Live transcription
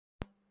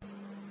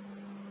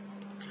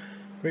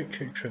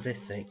Richard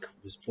Trevithick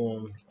was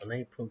born on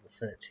April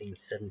 13,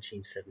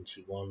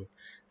 1771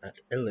 at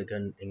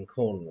Illigan in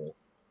Cornwall,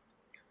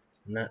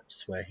 and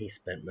that's where he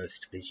spent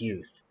most of his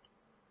youth.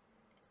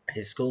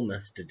 His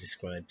schoolmaster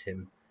described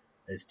him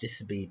as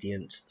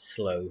disobedient,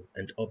 slow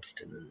and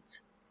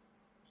obstinate.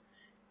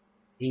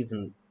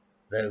 Even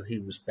though he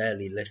was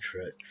barely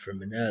literate,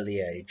 from an early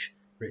age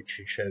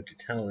Richard showed a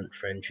talent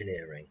for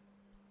engineering.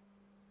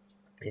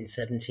 In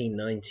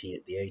 1790,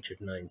 at the age of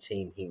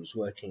 19, he was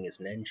working as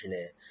an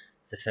engineer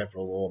for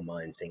several ore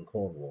mines in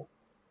Cornwall.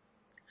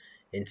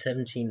 In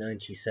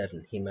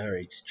 1797 he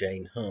married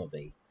Jane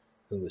Harvey,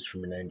 who was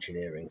from an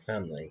engineering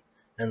family,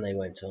 and they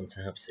went on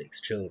to have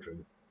 6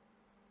 children.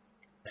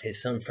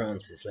 His son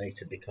Francis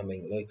later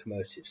becoming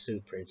locomotive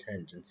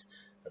superintendent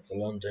of the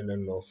London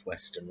and North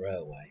Western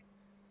Railway,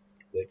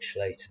 which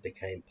later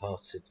became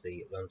part of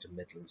the London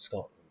Midland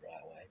Scotland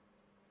Railway.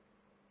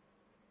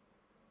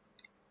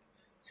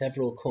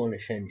 Several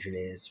Cornish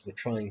engineers were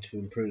trying to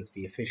improve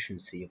the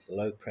efficiency of the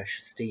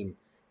low-pressure steam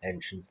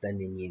engines then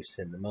in use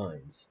in the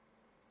mines.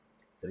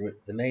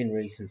 The main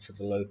reason for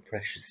the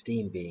low-pressure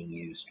steam being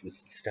used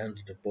was the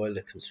standard of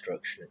boiler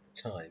construction at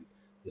the time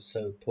was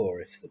so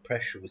poor. If the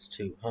pressure was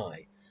too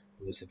high,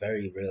 there was a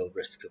very real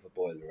risk of a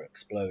boiler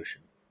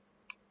explosion.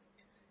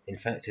 In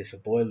fact, if a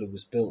boiler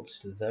was built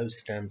to those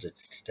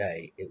standards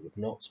today, it would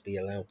not be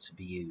allowed to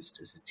be used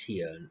as a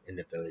tea urn in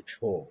a village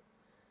hall.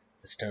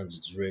 The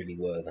standards really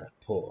were that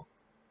poor.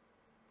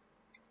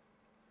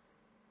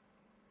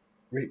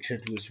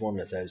 Richard was one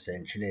of those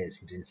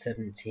engineers, and in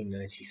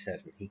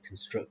 1797 he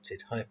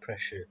constructed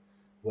high-pressure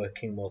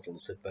working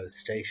models of both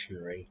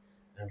stationary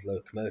and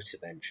locomotive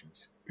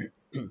engines.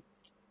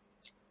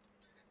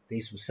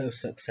 These were so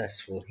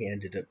successful he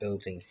ended up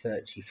building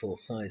 30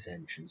 full-size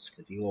engines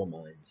for the ore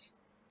mines.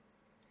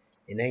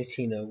 In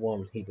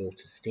 1801 he built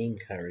a steam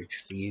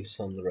carriage for use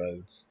on the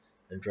roads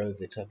and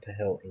drove it up a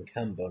hill in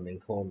Cambon in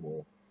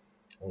Cornwall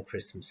on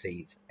Christmas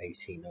Eve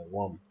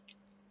 1801.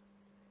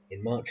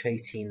 In March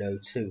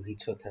 1802 he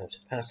took out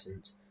a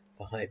patent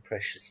for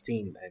high-pressure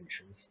steam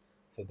engines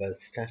for both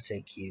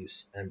static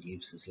use and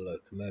use as a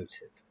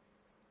locomotive.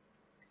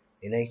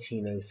 In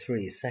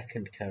 1803 a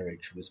second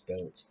carriage was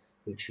built,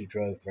 which he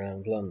drove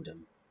round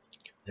London,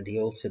 and he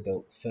also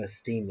built the first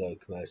steam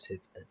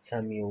locomotive at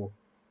Samuel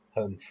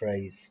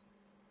Homfrey's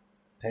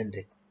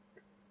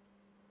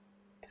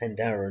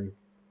Pendarran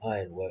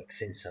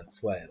Ironworks in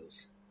South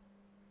Wales.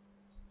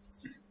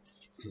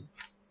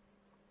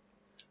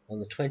 On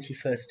the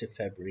 21st of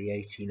February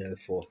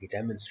 1804 he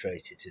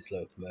demonstrated his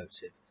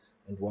locomotive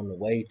and won a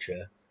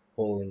wager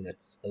hauling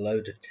a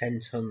load of 10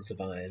 tons of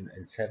iron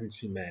and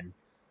 70 men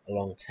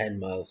along 10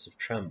 miles of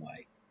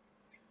tramway.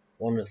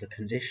 One of the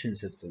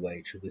conditions of the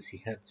wager was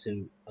he had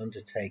to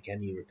undertake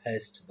any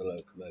repairs to the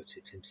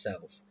locomotive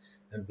himself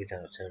and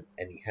without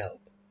any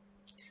help,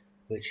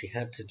 which he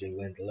had to do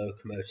when the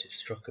locomotive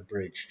struck a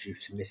bridge due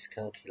to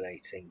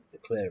miscalculating the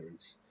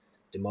clearance,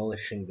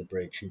 demolishing the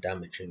bridge and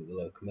damaging the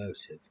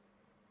locomotive.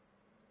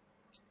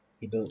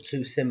 He built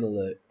 2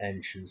 similar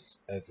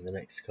engines over the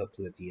next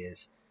couple of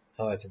years.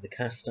 However, the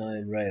cast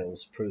iron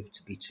rails proved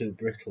to be too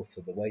brittle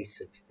for the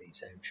weight of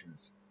these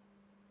engines.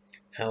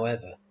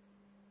 However,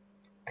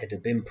 it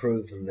had been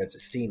proven that a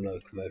steam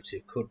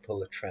locomotive could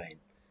pull a train,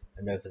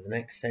 and over the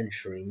next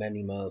century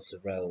many miles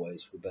of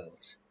railways were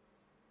built.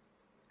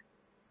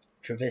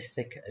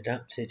 Trevithick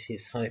adapted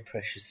his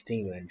high-pressure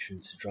steam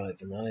engine to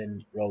drive an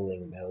iron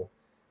rolling mill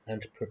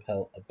and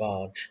propel a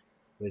barge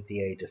with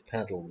the aid of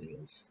paddle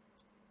wheels.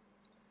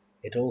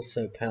 It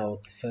also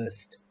powered the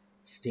first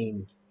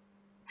steam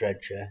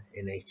dredger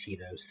in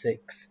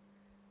 1806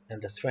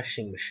 and a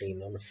threshing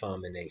machine on a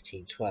farm in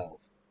 1812.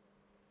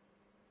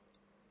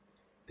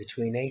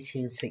 Between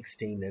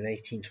 1816 and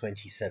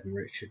 1827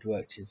 Richard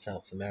worked in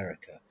South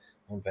America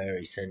on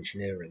various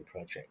engineering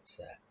projects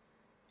there,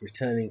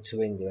 returning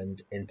to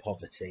England in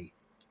poverty.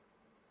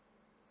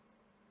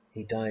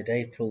 He died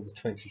April the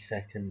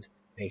 22nd,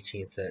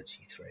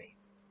 1833.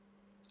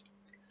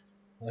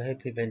 I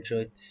hope you've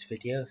enjoyed this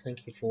video.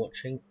 Thank you for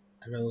watching,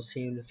 and I will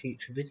see you in a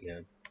future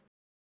video.